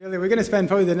We're going to spend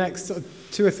probably the next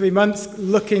 2 or 3 months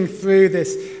looking through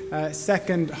this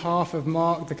second half of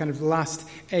Mark, the kind of last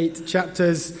 8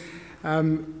 chapters.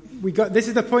 This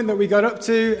is the point that we got up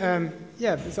to,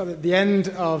 sort of at the end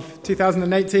of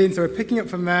 2018, so we're picking up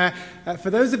from there. For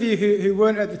those of you who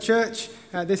weren't at the church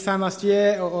this time last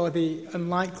year, or the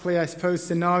unlikely, I suppose,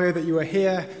 scenario that you were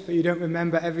here, but you don't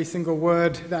remember every single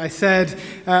word that I said,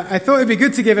 I thought it'd be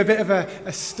good to give a bit of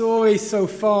a story so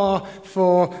far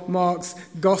for Mark's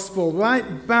Gospel.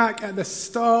 Right back at the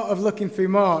start of looking through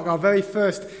Mark, our very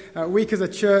first week as a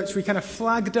church, we kind of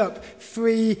flagged up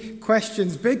 3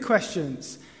 questions, big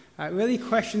questions, really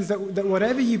questions that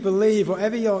whatever you believe,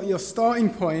 whatever your starting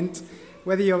point,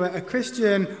 whether you're a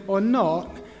Christian or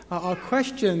not, are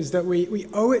questions that we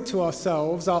owe it to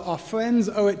ourselves, our friends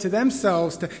owe it to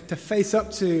themselves to face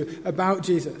up to about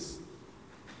Jesus.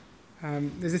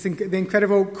 There's the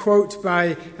incredible quote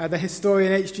by the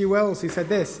historian H.G. Wells, who said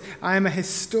this: "I am a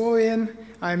historian,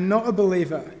 I am not a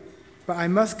believer, but I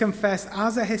must confess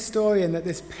as a historian that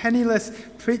this penniless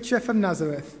preacher from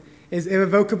Nazareth is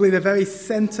irrevocably the very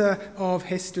center of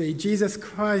history. Jesus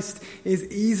Christ is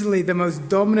easily the most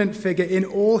dominant figure in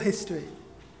all history."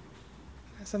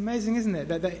 That's amazing, isn't it?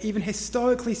 That even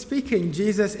historically speaking,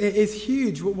 Jesus is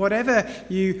huge, whatever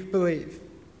you believe.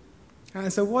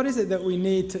 And so what is it that we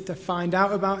need to find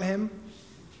out about him?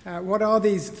 What are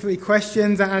these 3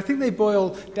 questions? And I think they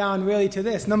boil down really to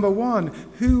this. Number 1,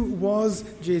 who was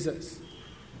Jesus?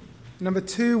 Number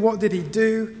 2, what did he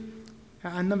do?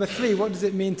 And number 3, what does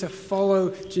it mean to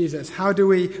follow Jesus? How do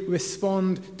we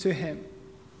respond to him?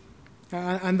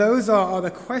 And those are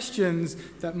the questions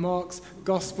that Mark's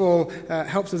Gospel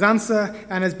helps us answer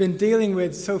and has been dealing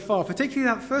with so far,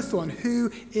 particularly that first one, who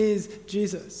is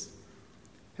Jesus?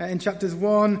 In chapters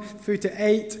 1 through to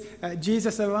 8,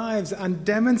 Jesus arrives and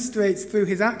demonstrates through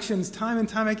his actions time and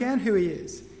time again who he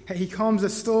is. He calms a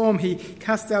storm, he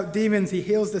casts out demons, he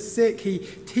heals the sick, he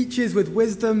teaches with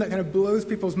wisdom that kind of blows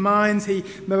people's minds, he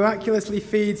miraculously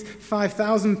feeds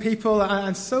 5,000 people,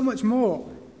 and so much more.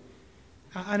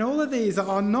 And all of these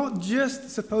are not just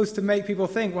supposed to make people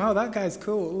think, wow, that guy's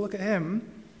cool, look at him.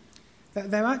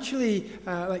 They're actually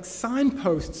like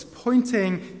signposts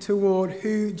pointing toward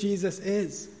who Jesus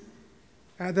is.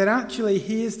 That actually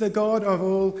he is the God of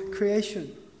all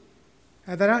creation.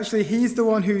 That actually he's the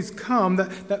one who's come,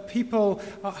 that people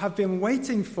have been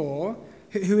waiting for,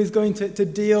 who is going to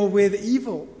deal with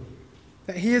evil.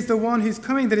 That he is the one who's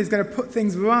coming, that is going to put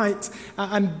things right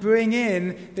and bring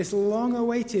in this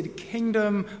long-awaited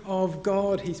kingdom of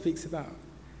God he speaks about.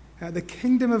 The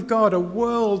kingdom of God, a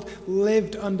world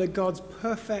lived under God's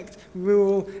perfect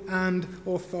rule and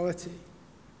authority.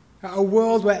 A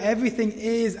world where everything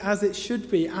is as it should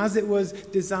be, as it was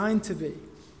designed to be.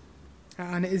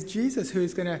 And it is Jesus who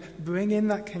is going to bring in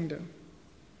that kingdom.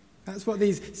 That's what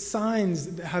these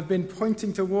signs have been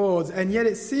pointing towards. And yet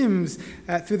it seems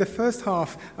through the first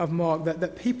half of Mark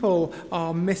that people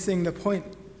are missing the point.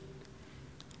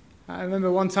 I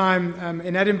remember one time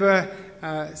in Edinburgh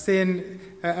seeing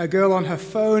a girl on her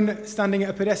phone standing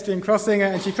at a pedestrian crossing,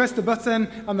 and she pressed the button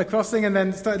on the crossing and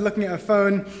then started looking at her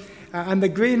phone. And the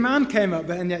green man came up,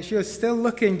 and yet she was still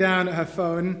looking down at her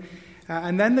phone.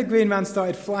 And then the green man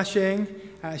started flashing.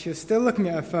 She was still looking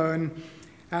at her phone.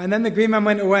 And then the green man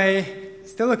went away,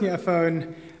 still looking at her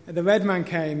phone. The red man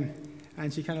came,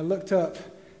 and she kind of looked up,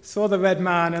 saw the red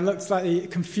man, and looked slightly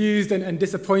confused and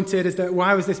disappointed as to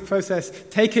why was this process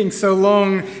taking so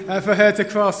long for her to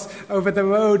cross over the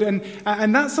road. And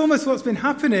that's almost what's been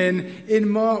happening in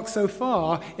Mark so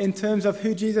far in terms of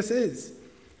who Jesus is.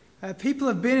 People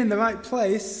have been in the right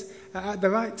place at the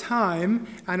right time,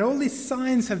 and all these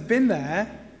signs have been there,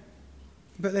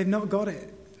 but they've not got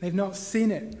it. They've not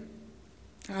seen it.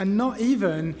 And not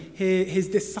even his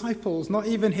disciples, not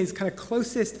even his kind of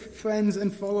closest friends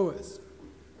and followers.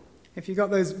 If you've got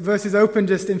those verses open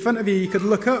just in front of you, you could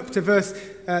look up to verse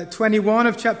 21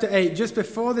 of chapter 8, just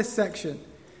before this section.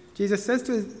 Jesus says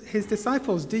to his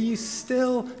disciples, "Do you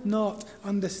still not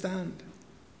understand?"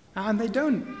 And they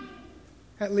don't,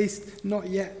 at least not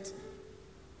yet.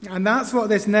 And that's what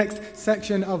this next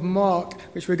section of Mark,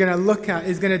 which we're going to look at,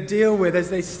 is going to deal with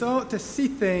as they start to see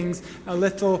things a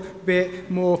little bit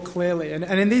more clearly. And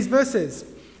in these verses,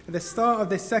 at the start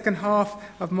of this second half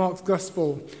of Mark's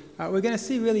Gospel, we're going to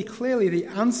see really clearly the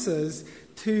answers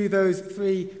to those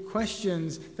 3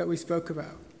 questions that we spoke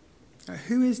about.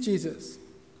 Who is Jesus?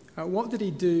 What did he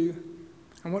do?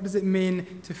 And what does it mean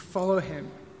to follow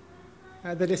him?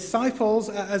 The disciples,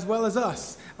 as well as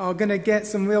us, are going to get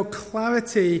some real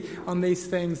clarity on these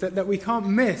things that we can't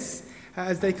miss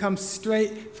as they come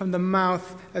straight from the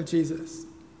mouth of Jesus.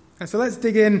 And so let's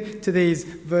dig into these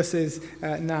verses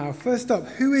now. First up,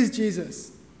 who is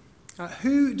Jesus?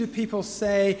 Who do people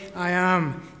say I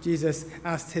am? Jesus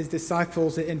asked his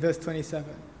disciples in verse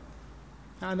 27.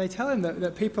 And they tell him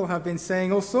that people have been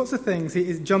saying all sorts of things. He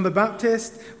is John the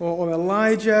Baptist, or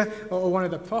Elijah, or one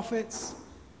of the prophets.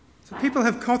 So people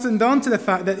have cottoned on to the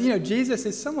fact that, Jesus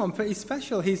is someone pretty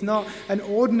special. He's not an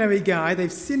ordinary guy.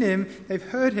 They've seen him, they've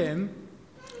heard him.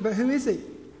 But who is he?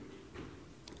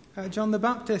 John the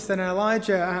Baptist and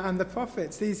Elijah and the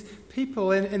prophets, these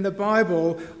people in the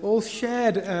Bible all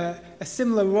shared a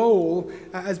similar role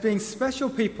as being special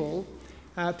people,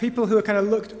 people who are kind of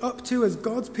looked up to as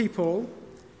God's people,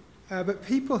 but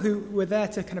people who were there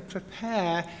to kind of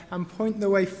prepare and point the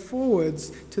way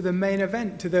forwards to the main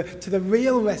event, to the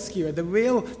real rescuer,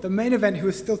 the main event who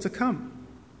is still to come.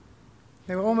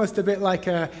 They were almost a bit like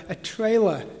a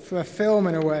trailer for a film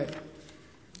in a way.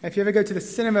 If you ever go to the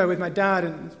cinema with my dad,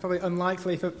 and it's probably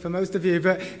unlikely for most of you,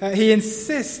 but he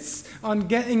insists on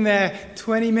getting there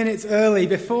 20 minutes early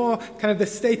before kind of the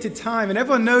stated time. And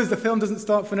everyone knows the film doesn't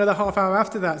start for another half hour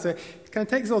after that. So it kind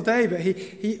of takes all day, but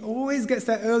he always gets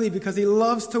there early because he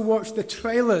loves to watch the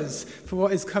trailers for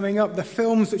what is coming up, the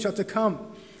films which are to come.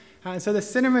 And so the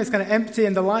cinema is kind of empty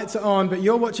and the lights are on, but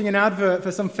you're watching an advert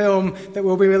for some film that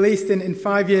will be released in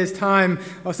 5 years' time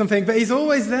or something. But he's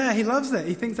always there. He loves it.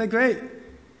 He thinks they're great.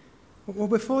 Well,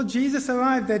 before Jesus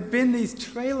arrived, there'd been these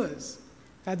trailers.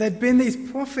 There'd been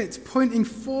these prophets pointing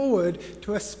forward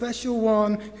to a special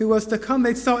one who was to come.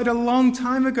 They'd started a long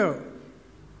time ago.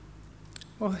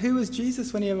 Well, who was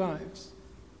Jesus when he arrives?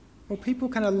 Well, people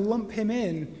kind of lump him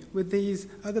in with these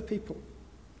other people.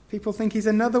 People think he's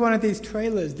another one of these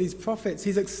trailers, these prophets.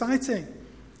 He's exciting.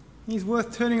 He's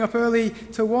worth turning up early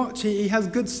to watch. He has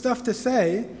good stuff to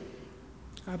say.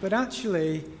 But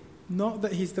actually, not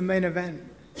that he's the main event.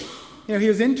 He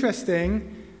was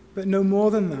interesting, but no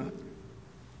more than that.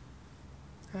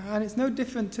 And it's no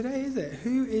different today, is it?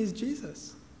 Who is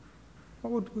Jesus?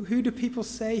 Who do people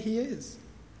say he is?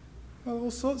 Well,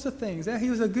 all sorts of things. He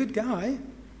was a good guy.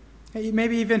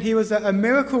 Maybe even he was a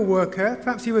miracle worker.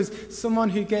 Perhaps he was someone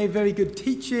who gave very good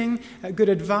teaching, good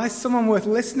advice, someone worth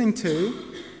listening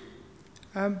to.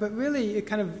 But really, it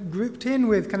kind of grouped in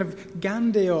with kind of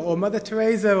Gandhi or Mother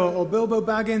Teresa or Bilbo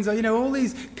Baggins or, all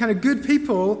these kind of good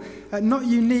people, not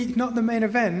unique, not the main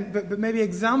event, but maybe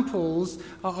examples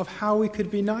of how we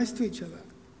could be nice to each other.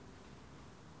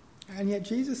 And yet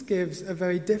Jesus gives a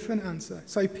very different answer.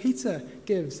 Sorry, Peter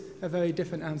gives a very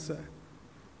different answer.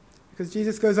 Because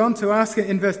Jesus goes on to ask it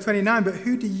in verse 29, but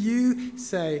who do you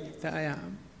say that I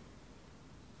am?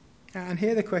 And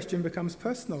here the question becomes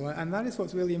personal, and that is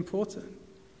what's really important.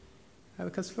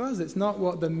 Because for us, it's not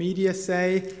what the media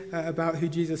say about who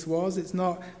Jesus was. It's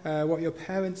not what your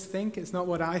parents think. It's not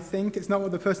what I think. It's not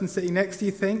what the person sitting next to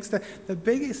you thinks. The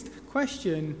biggest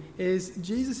question is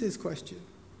Jesus' question.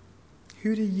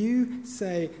 Who do you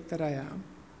say that I am?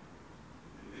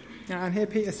 And here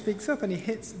Peter speaks up and he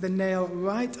hits the nail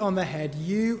right on the head.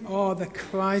 You are the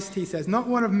Christ, he says. Not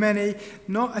one of many,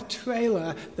 not a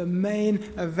trailer, the main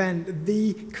event,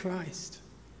 the Christ.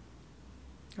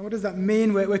 And what does that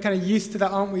mean? We're kind of used to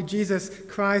that, aren't we? Jesus,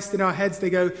 Christ, in our heads, they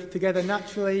go together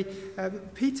naturally.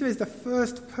 Peter is the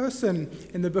first person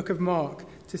in the book of Mark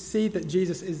to see that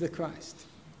Jesus is the Christ,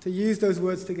 to use those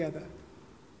words together.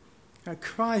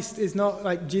 Christ is not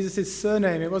like Jesus'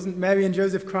 surname. It wasn't Mary and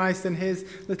Joseph Christ and his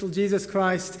little Jesus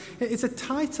Christ. It's a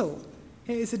title.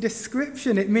 It's a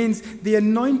description. It means the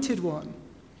anointed one.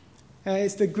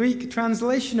 It's the Greek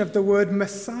translation of the word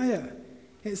Messiah.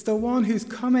 It's the one who's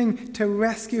coming to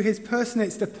rescue his person.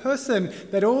 It's the person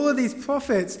that all of these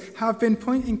prophets have been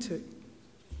pointing to.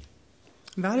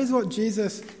 That is what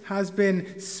Jesus has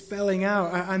been spelling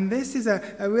out. And this is a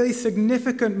really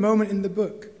significant moment in the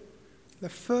book. The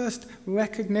first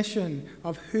recognition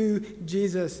of who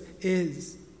Jesus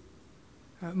is.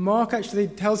 Mark actually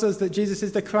tells us that Jesus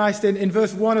is the Christ in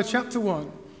verse 1 of chapter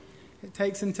 1. It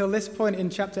takes until this point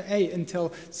in chapter 8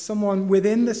 until someone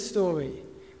within the story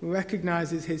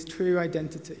recognizes his true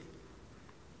identity.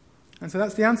 And so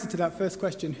that's the answer to that first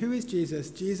question. Who is Jesus?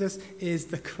 Jesus is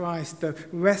the Christ, the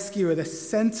rescuer, the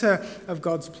center of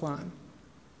God's plan.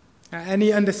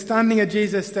 Any understanding of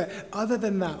Jesus that other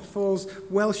than that falls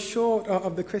well short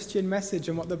of the Christian message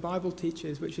and what the Bible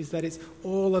teaches, which is that it's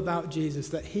all about Jesus,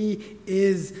 that he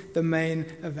is the main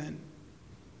event.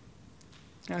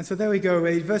 And so there we go,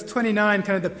 really. Verse 29,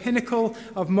 kind of the pinnacle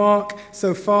of Mark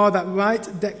so far, that right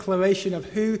declaration of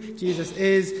who Jesus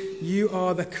is. You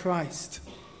are the Christ.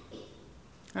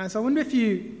 And so I wonder if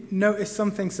you notice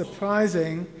something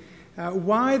surprising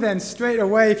Why then, straight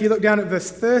away, if you look down at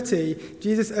verse 30,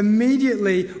 Jesus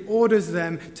immediately orders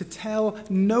them to tell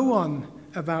no one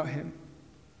about him?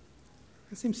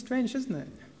 That seems strange, doesn't it?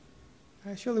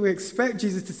 Surely we expect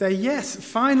Jesus to say, yes,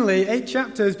 finally, 8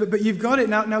 chapters, but you've got it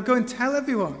now. Now go and tell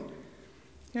everyone.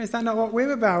 Is that not what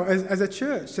we're about as a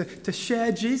church? To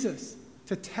share Jesus,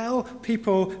 to tell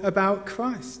people about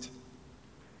Christ.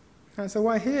 And so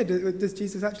why here does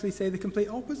Jesus actually say the complete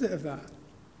opposite of that?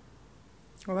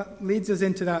 Well, that leads us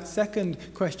into that second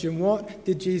question. What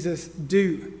did Jesus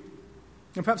do?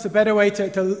 And perhaps a better way to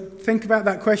think about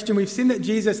that question, we've seen that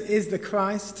Jesus is the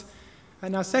Christ.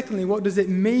 And now secondly, what does it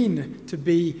mean to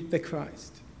be the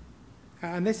Christ?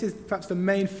 And this is perhaps the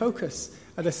main focus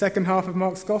of the second half of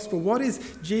Mark's Gospel. What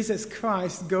is Jesus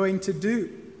Christ going to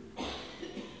do?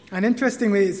 And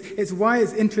interestingly, it's why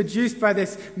it's introduced by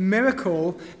this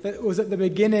miracle that was at the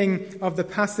beginning of the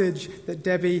passage that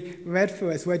Debbie read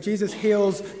for us, where Jesus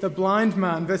heals the blind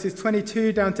man, verses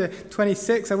 22 down to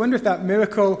 26. I wonder if that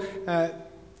miracle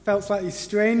felt slightly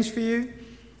strange for you.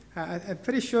 I'm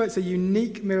pretty sure it's a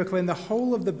unique miracle in the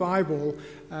whole of the Bible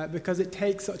because it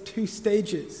takes sort of 2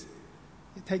 stages.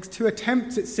 It takes 2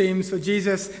 attempts, it seems, for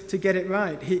Jesus to get it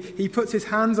right. He puts his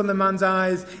hands on the man's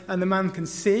eyes and the man can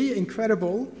see,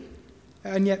 incredible,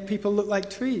 and yet people look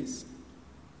like trees.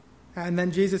 And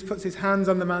then Jesus puts his hands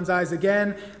on the man's eyes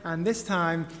again, and this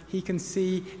time he can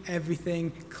see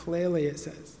everything clearly, it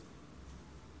says.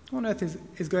 What on earth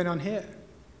is going on here?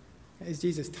 Is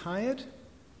Jesus tired?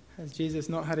 Has Jesus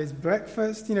not had his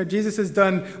breakfast? Jesus has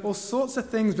done all sorts of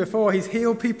things before. He's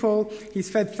healed people. He's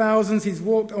fed thousands. He's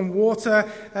walked on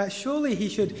water. Surely he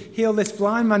should heal this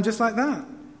blind man just like that.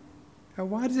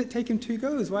 Why does it take him 2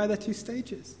 goes? Why are there 2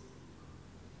 stages?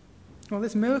 Well,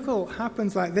 this miracle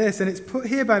happens like this, and it's put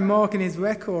here by Mark in his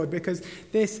record because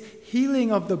this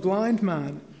healing of the blind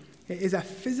man is a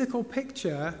physical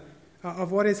picture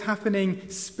of what is happening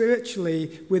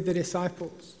spiritually with the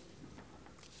disciples.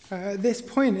 At this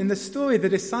point in the story, the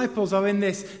disciples are in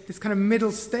this kind of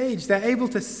middle stage. They're able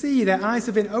to see, their eyes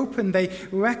have been opened, they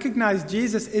recognize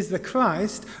Jesus is the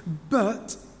Christ,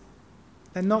 but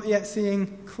they're not yet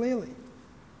seeing clearly.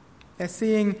 They're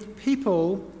seeing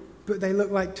people, but they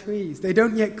look like trees. They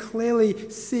don't yet clearly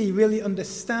see, really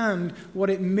understand what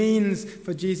it means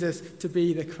for Jesus to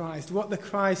be the Christ, what the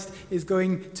Christ is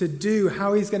going to do,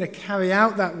 how he's going to carry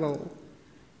out that role.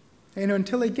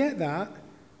 Until they get that,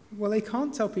 well, they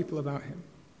can't tell people about him.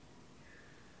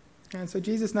 And so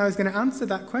Jesus now is going to answer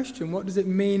that question. What does it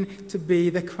mean to be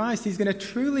the Christ? He's going to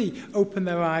truly open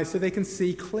their eyes so they can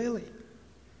see clearly.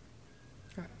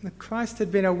 The Christ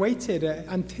had been awaited,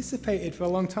 anticipated for a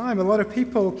long time. A lot of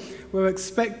people were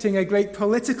expecting a great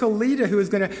political leader who was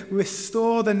going to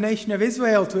restore the nation of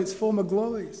Israel to its former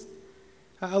glories.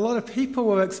 A lot of people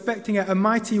were expecting a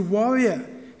mighty warrior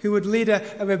who would lead a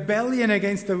rebellion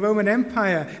against the Roman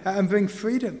Empire and bring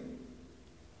freedom.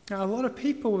 Now, a lot of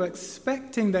people were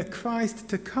expecting the Christ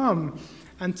to come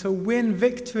and to win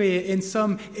victory in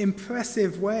some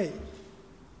impressive way.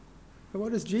 But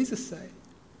what does Jesus say?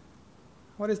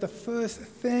 What is the first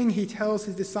thing he tells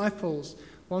his disciples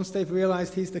once they've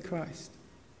realized he's the Christ?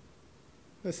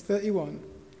 Verse 31,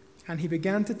 and he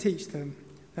began to teach them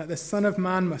that the Son of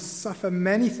Man must suffer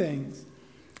many things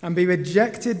and be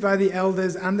rejected by the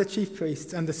elders and the chief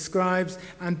priests and the scribes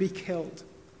and be killed,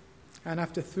 and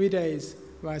after 3 days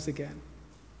rise again.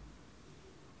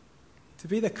 To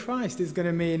be the Christ is going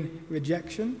to mean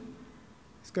rejection.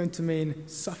 It's going to mean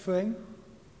suffering.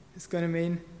 It's going to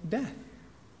mean death.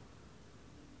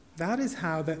 That is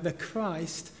how the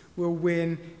Christ will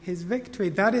win his victory.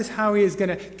 That is how he is going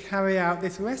to carry out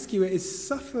this rescue. It is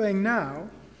suffering now,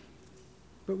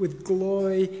 but with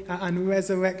glory and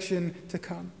resurrection to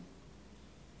come.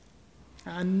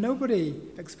 And nobody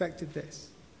expected this.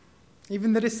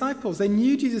 Even the disciples, they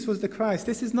knew Jesus was the Christ.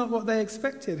 This is not what they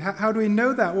expected. How do we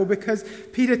know that? Well, because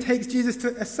Peter takes Jesus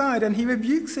aside and he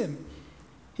rebukes him.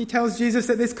 He tells Jesus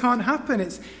that this can't happen.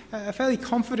 It's a fairly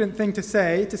confident thing to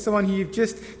say to someone who you've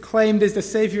just claimed is the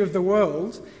Savior of the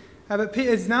world. But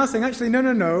Peter is now saying, actually,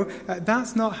 no,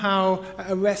 that's not how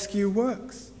a rescue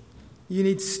works. You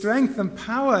need strength and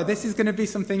power. This is going to be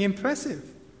something impressive.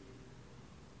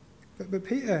 But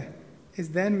Peter is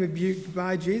then rebuked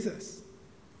by Jesus.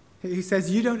 He says,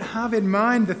 you don't have in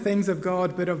mind the things of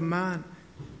God, but of man.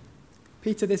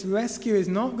 Peter, this rescue is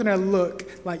not going to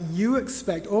look like you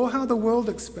expect or how the world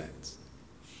expects.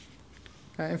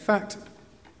 In fact,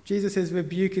 Jesus'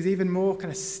 rebuke is even more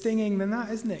kind of stinging than that,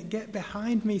 isn't it? Get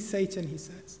behind me, Satan, he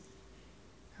says.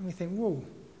 And we think, whoa,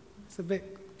 it's a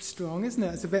bit strong, isn't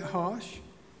it? It's a bit harsh.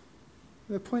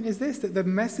 The point is this, that the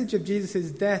message of Jesus'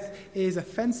 death is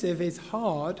offensive, is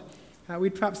hard,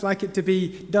 We'd perhaps like it to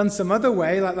be done some other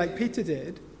way, like Peter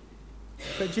did.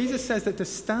 But Jesus says that to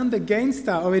stand against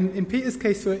that, or in Peter's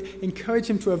case, to encourage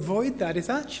him to avoid that,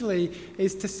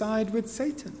 is to side with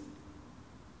Satan.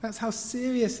 That's how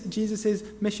serious Jesus'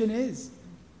 mission is.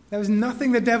 There was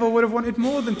nothing the devil would have wanted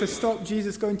more than to stop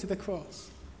Jesus going to the cross.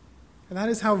 And that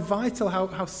is how vital,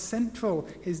 how central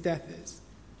his death is.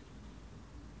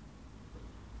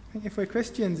 I think if we're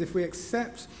Christians, if we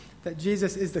accept that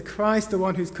Jesus is the Christ, the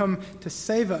one who's come to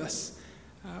save us,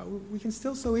 we can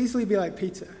still so easily be like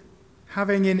Peter,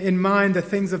 having in mind the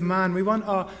things of man. We want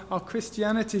our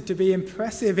Christianity to be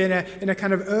impressive in a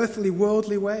kind of earthly,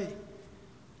 worldly way.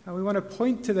 And we want to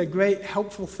point to the great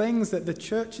helpful things that the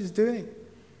church is doing.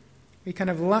 We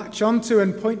kind of latch onto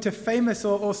and point to famous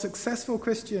or successful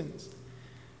Christians.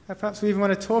 Perhaps we even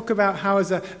want to talk about how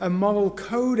as a moral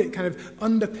code it kind of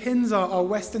underpins our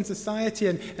Western society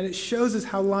and it shows us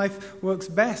how life works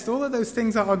best. All of those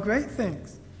things are great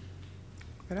things.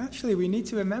 But actually we need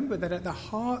to remember that at the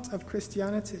heart of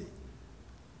Christianity,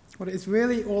 what it is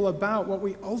really all about, what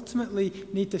we ultimately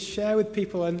need to share with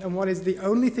people and what is the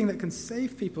only thing that can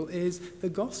save people is the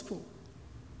gospel.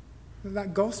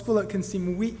 That gospel that can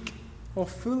seem weak or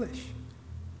foolish.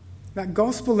 That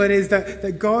gospel that is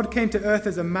that God came to earth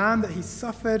as a man, that he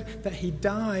suffered, that he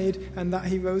died, and that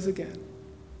he rose again.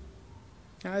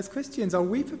 Now, as Christians, are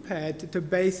we prepared to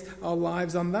base our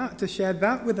lives on that, to share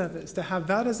that with others, to have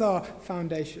that as our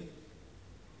foundation?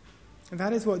 And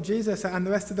that is what Jesus and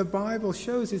the rest of the Bible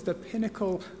shows is the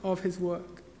pinnacle of his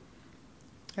work.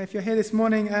 If you're here this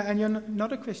morning and you're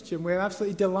not a Christian, we're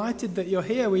absolutely delighted that you're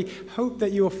here. We hope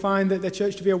that you'll find that the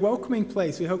church to be a welcoming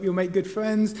place. We hope you'll make good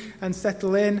friends and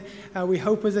settle in. We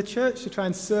hope as a church to try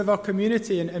and serve our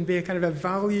community and be a kind of a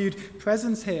valued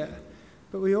presence here.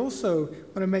 But we also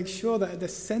want to make sure that at the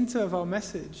center of our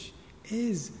message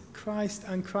is Christ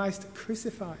and Christ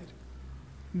crucified.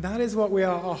 That is what we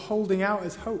are holding out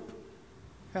as hope.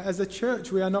 As a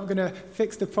church, we are not going to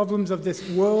fix the problems of this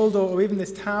world or even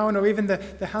this town or even the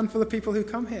handful of people who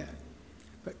come here.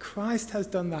 But Christ has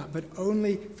done that, but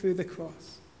only through the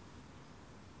cross.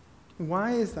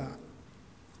 Why is that?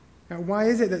 Now, why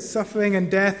is it that suffering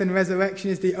and death and resurrection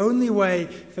is the only way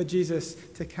for Jesus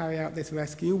to carry out this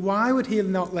rescue? Why would he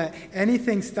not let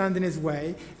anything stand in his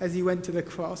way as he went to the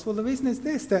cross? Well, the reason is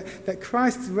this, that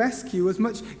Christ's rescue was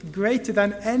much greater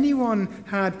than anyone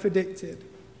had predicted.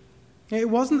 It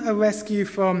wasn't a rescue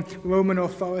from Roman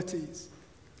authorities.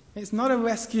 It's not a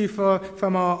rescue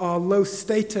from our low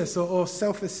status or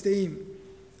self-esteem.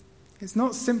 It's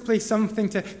not simply something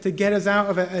to get us out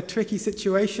of a tricky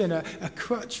situation, a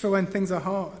crutch for when things are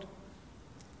hard.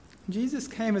 Jesus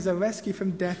came as a rescue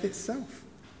from death itself.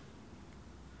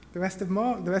 The rest of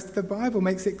Mark, the rest of the Bible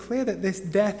makes it clear that this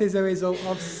death is a result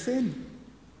of sin.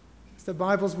 It's the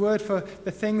Bible's word for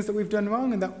the things that we've done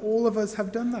wrong and that all of us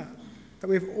have done that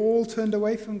we've all turned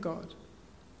away from God.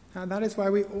 And that is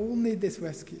why we all need this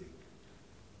rescue.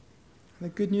 And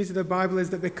the good news of the Bible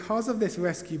is that because of this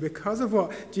rescue, because of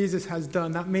what Jesus has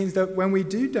done, that means that when we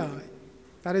do die,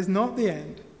 that is not the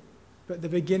end, but the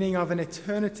beginning of an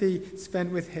eternity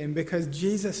spent with him, because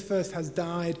Jesus first has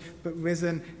died but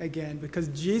risen again, because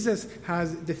Jesus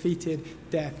has defeated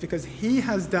death, because he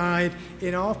has died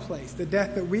in our place, the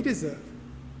death that we deserve.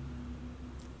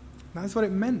 That's what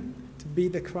it meant to be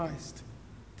the Christ,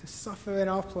 to suffer in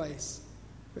our place,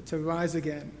 but to rise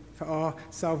again for our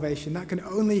salvation. That can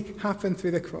only happen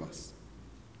through the cross.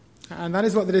 And that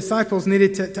is what the disciples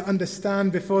needed to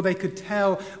understand before they could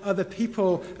tell other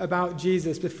people about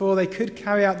Jesus, before they could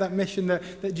carry out that mission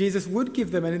that Jesus would give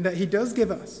them and that he does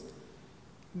give us.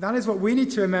 That is what we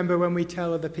need to remember when we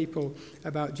tell other people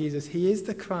about Jesus. He is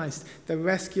the Christ, the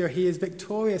rescuer. He is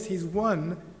victorious. He's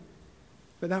won.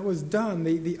 But that was done.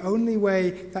 The only way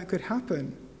that could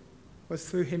happen was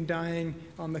through him dying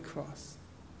on the cross.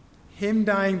 Him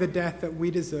dying the death that we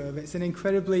deserve. It's an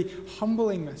incredibly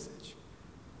humbling message.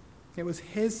 It was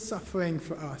his suffering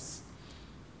for us,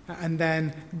 and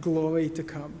then glory to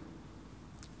come.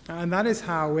 And that is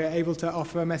how we're able to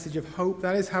offer a message of hope.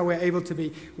 That is how we're able to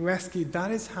be rescued.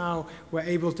 That is how we're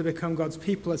able to become God's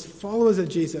people as followers of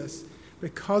Jesus,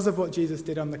 because of what Jesus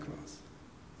did on the cross.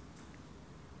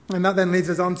 And that then leads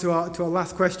us on to our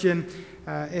last question.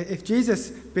 If Jesus,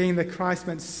 being the Christ,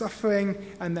 meant suffering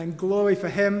and then glory for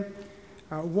him,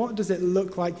 what does it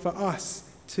look like for us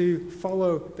to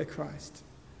follow the Christ,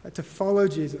 to follow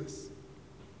Jesus?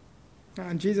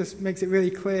 And Jesus makes it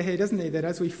really clear here, doesn't he, that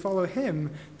as we follow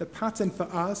him, the pattern for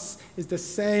us is the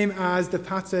same as the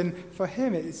pattern for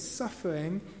him. It is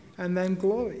suffering and then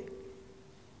glory.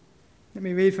 Let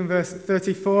me read from verse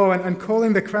 34. And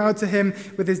calling the crowd to him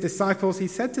with his disciples, he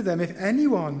said to them, "If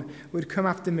anyone would come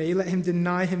after me, let him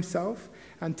deny himself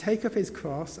and take up his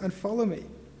cross and follow me.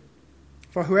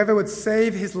 For whoever would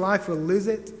save his life will lose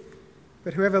it,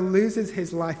 but whoever loses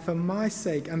his life for my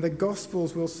sake and the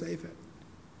gospel's will save it.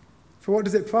 For what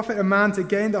does it profit a man to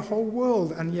gain the whole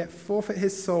world and yet forfeit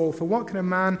his soul? For what can a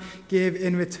man give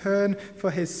in return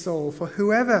for his soul? For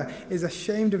whoever is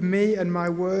ashamed of me and my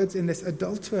words in this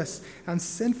adulterous and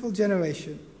sinful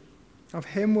generation, of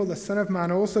him will the Son of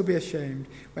Man also be ashamed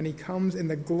when he comes in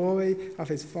the glory of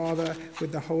his Father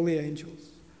with the holy angels."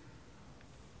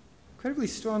 Incredibly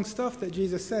strong stuff that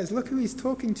Jesus says. Look who he's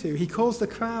talking to. He calls the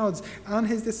crowds and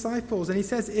his disciples, and he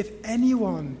says, "If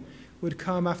anyone would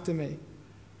come after me."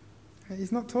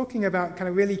 He's not talking about kind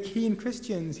of really keen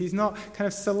Christians. He's not kind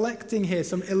of selecting here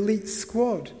some elite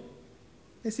squad.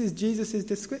 This is Jesus'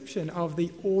 description of the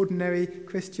ordinary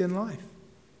Christian life.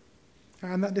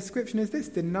 And that description is this: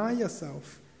 deny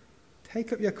yourself,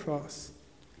 take up your cross,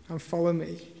 and follow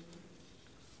me.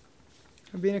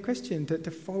 And being a Christian,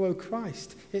 to follow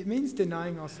Christ, it means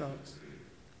denying ourselves.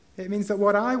 It means that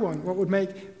what I want, what would make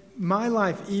my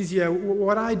life easier,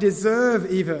 what I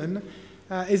deserve even,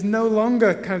 is no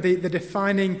longer kind of the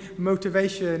defining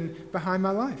motivation behind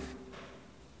my life.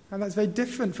 And that's very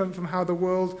different from how the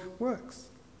world works.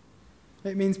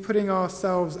 It means putting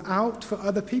ourselves out for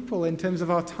other people in terms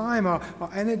of our time, our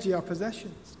energy, our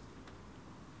possessions.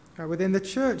 Within the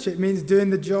church, it means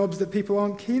doing the jobs that people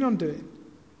aren't keen on doing.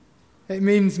 It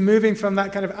means moving from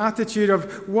that kind of attitude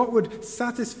of what would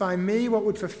satisfy me, what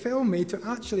would fulfill me, to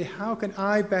actually how can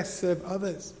I best serve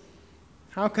others?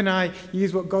 How can I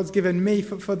use what God's given me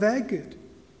for their good?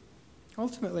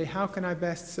 Ultimately, how can I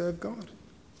best serve God?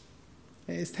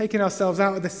 It's taking ourselves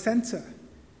out of the center.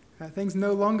 Things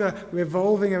no longer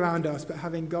revolving around us, but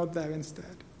having God there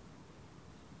instead.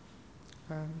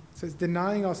 So it's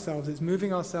denying ourselves, it's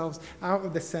moving ourselves out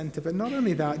of the center. But not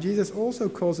only that, Jesus also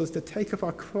calls us to take up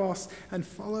our cross and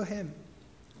follow him.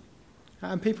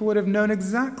 And people would have known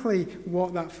exactly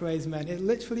what that phrase meant. It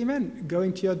literally meant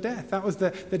going to your death. That was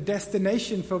the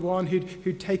destination for one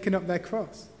who'd taken up their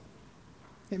cross.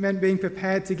 It meant being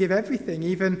prepared to give everything,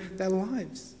 even their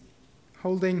lives,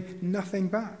 holding nothing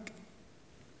back.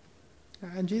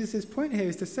 And Jesus' point here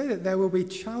is to say that there will be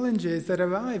challenges that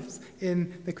arise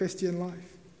in the Christian life.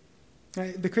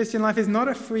 The Christian life is not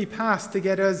a free pass to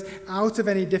get us out of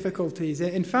any difficulties.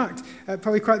 In fact,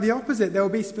 probably quite the opposite. There will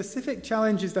be specific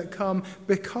challenges that come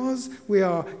because we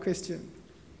are Christian.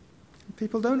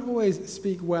 People don't always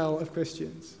speak well of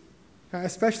Christians,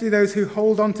 especially those who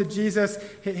hold on to Jesus,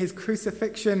 his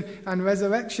crucifixion and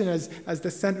resurrection as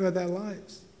the center of their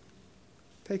lives.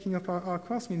 Taking up our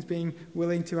cross means being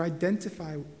willing to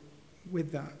identify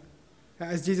with that.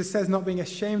 As Jesus says, not being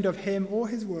ashamed of him or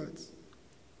his words.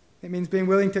 It means being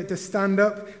willing to stand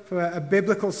up for a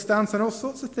biblical stance on all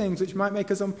sorts of things which might make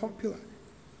us unpopular.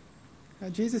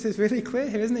 Jesus is really clear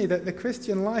here, isn't he, that the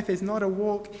Christian life is not a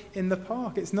walk in the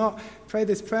park. It's not pray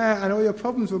this prayer and all your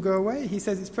problems will go away. He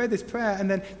says it's pray this prayer and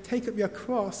then take up your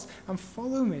cross and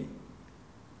follow me.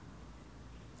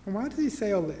 And why does he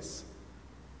say all this?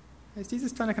 Is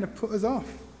Jesus trying to kind of put us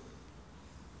off?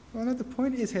 Well, no, the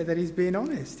point is here that he's being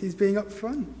honest. He's being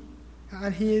upfront.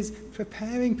 And he is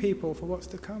preparing people for what's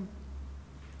to come.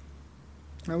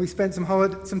 And we spent some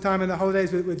time in the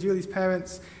holidays with Julie's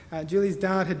parents. Julie's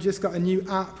dad had just got a new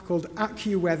app called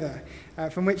AccuWeather,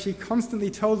 from which he constantly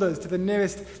told us to the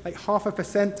nearest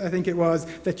 0.5%, I think it was,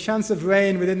 the chance of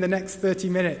rain within the next 30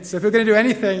 minutes. So if we're going to do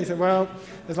anything, he said, well,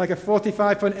 there's a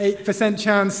 45.8%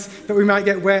 chance that we might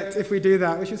get wet if we do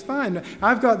that, which is fine.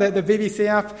 I've got the BBC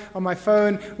app on my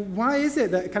phone. Why is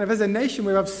it that kind of as a nation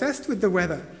we're obsessed with the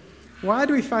weather? Why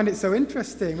do we find it so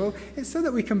interesting? Well, it's so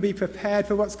that we can be prepared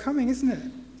for what's coming, isn't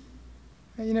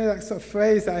it? You know that sort of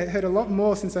phrase that I heard a lot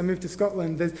more since I moved to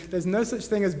Scotland. There's no such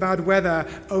thing as bad weather,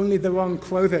 only the wrong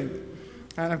clothing.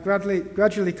 And I've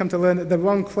gradually come to learn that the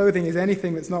wrong clothing is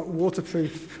anything that's not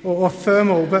waterproof or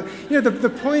thermal. But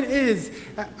the point is,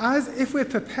 as if we're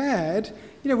prepared,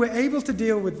 we're able to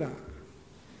deal with that.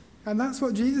 And that's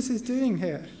what Jesus is doing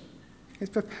here. It's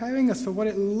preparing us for what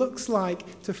it looks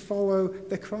like to follow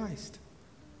the Christ.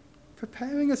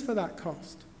 Preparing us for that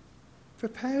cost.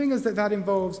 Preparing us that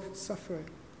involves suffering.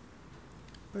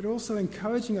 But also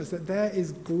encouraging us that there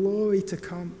is glory to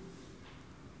come.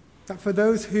 That for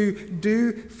those who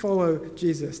do follow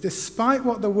Jesus, despite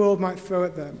what the world might throw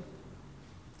at them,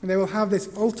 they will have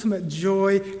this ultimate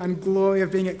joy and glory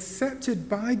of being accepted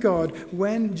by God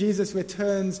when Jesus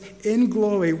returns in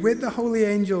glory with the holy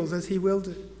angels as he will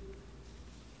do.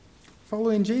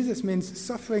 Following Jesus means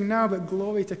suffering now, but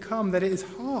glory to come, that it is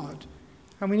hard,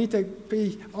 And we need to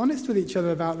be honest with each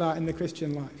other about that in the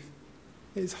Christian life.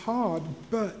 It's hard,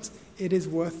 but it is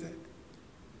worth it.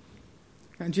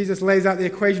 And Jesus lays out the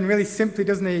equation really simply,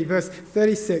 doesn't he? Verse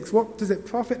 36, what does it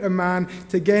profit a man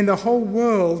to gain the whole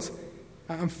world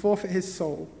and forfeit his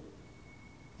soul?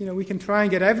 We can try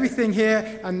and get everything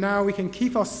here, and now we can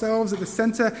keep ourselves at the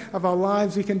center of our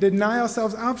lives. We can deny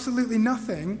ourselves absolutely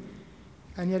nothing,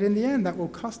 and yet in the end that will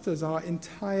cost us our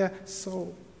entire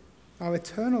soul, our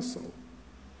eternal soul.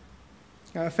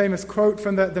 A famous quote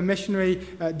from the missionary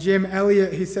Jim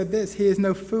Elliot, who said this: "He is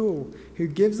no fool who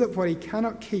gives up what he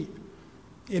cannot keep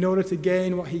in order to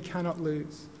gain what he cannot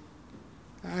lose."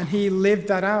 And he lived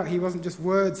that out. He wasn't just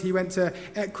words. He went to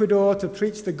Ecuador to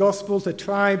preach the gospel to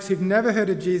tribes who've never heard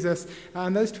of Jesus,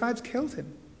 and those tribes killed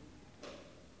him.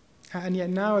 And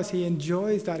yet now, as he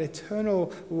enjoys that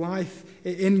eternal life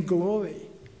in glory,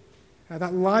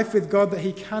 that life with God that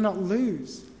he cannot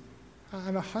lose,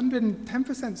 I'm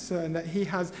 110% certain that he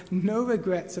has no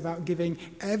regrets about giving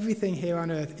everything here on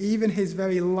earth, even his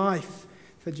very life,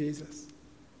 for Jesus.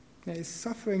 There is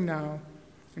suffering now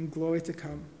and glory to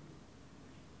come.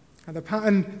 And the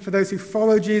pattern for those who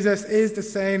follow Jesus is the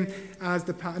same as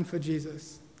the pattern for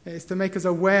Jesus. It's to make us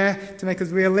aware, to make us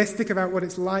realistic about what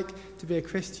it's like to be a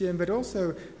Christian, but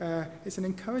also it's an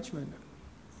encouragement.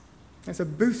 It's a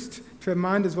boost to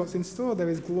remind us what's in store. There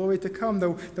is glory to come.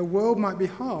 The world might be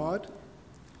hard,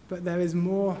 but there is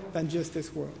more than just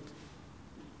this world.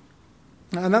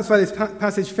 And that's why this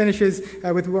passage finishes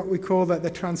with what we call the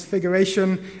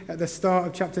transfiguration at the start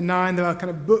of chapter 9. There are kind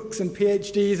of books and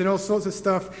PhDs and all sorts of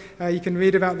stuff. You can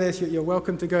read about this. You're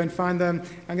welcome to go and find them.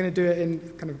 I'm going to do it in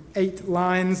kind of 8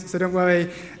 lines, so don't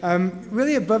worry.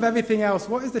 Really above everything else,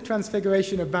 what is the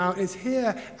transfiguration about? It's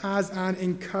here as an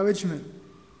encouragement.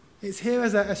 It's here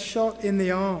as a shot in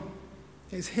the arm.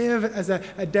 It's here as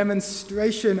a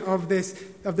demonstration of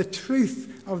the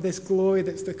truth of this glory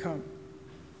that's to come.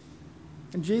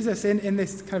 And Jesus, in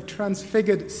this kind of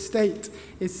transfigured state,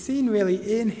 is seen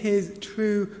really in his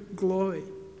true glory.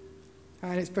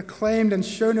 And it's proclaimed and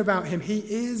shown about him. He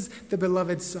is the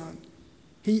beloved Son.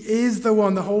 He is the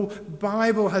one the whole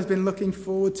Bible has been looking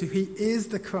forward to. He is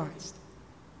the Christ.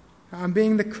 And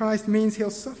being the Christ means he'll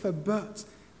suffer, but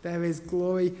there is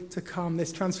glory to come.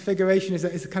 This transfiguration is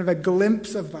a kind of a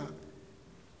glimpse of that.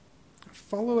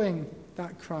 Following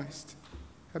that Christ,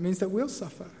 that means that we'll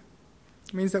suffer.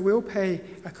 It means that we'll pay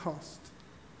a cost.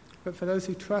 But for those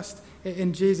who trust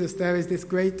in Jesus, there is this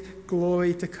great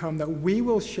glory to come, that we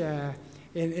will share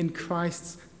in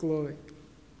Christ's glory,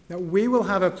 that we will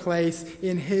have a place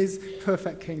in his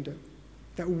perfect kingdom,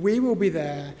 that we will be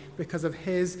there because of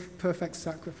his perfect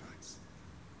sacrifice.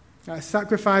 A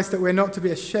sacrifice that we're not to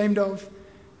be ashamed of,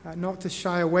 not to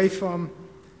shy away from,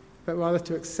 but rather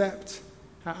to accept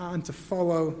and to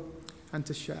follow and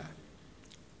to share.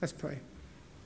 Let's pray.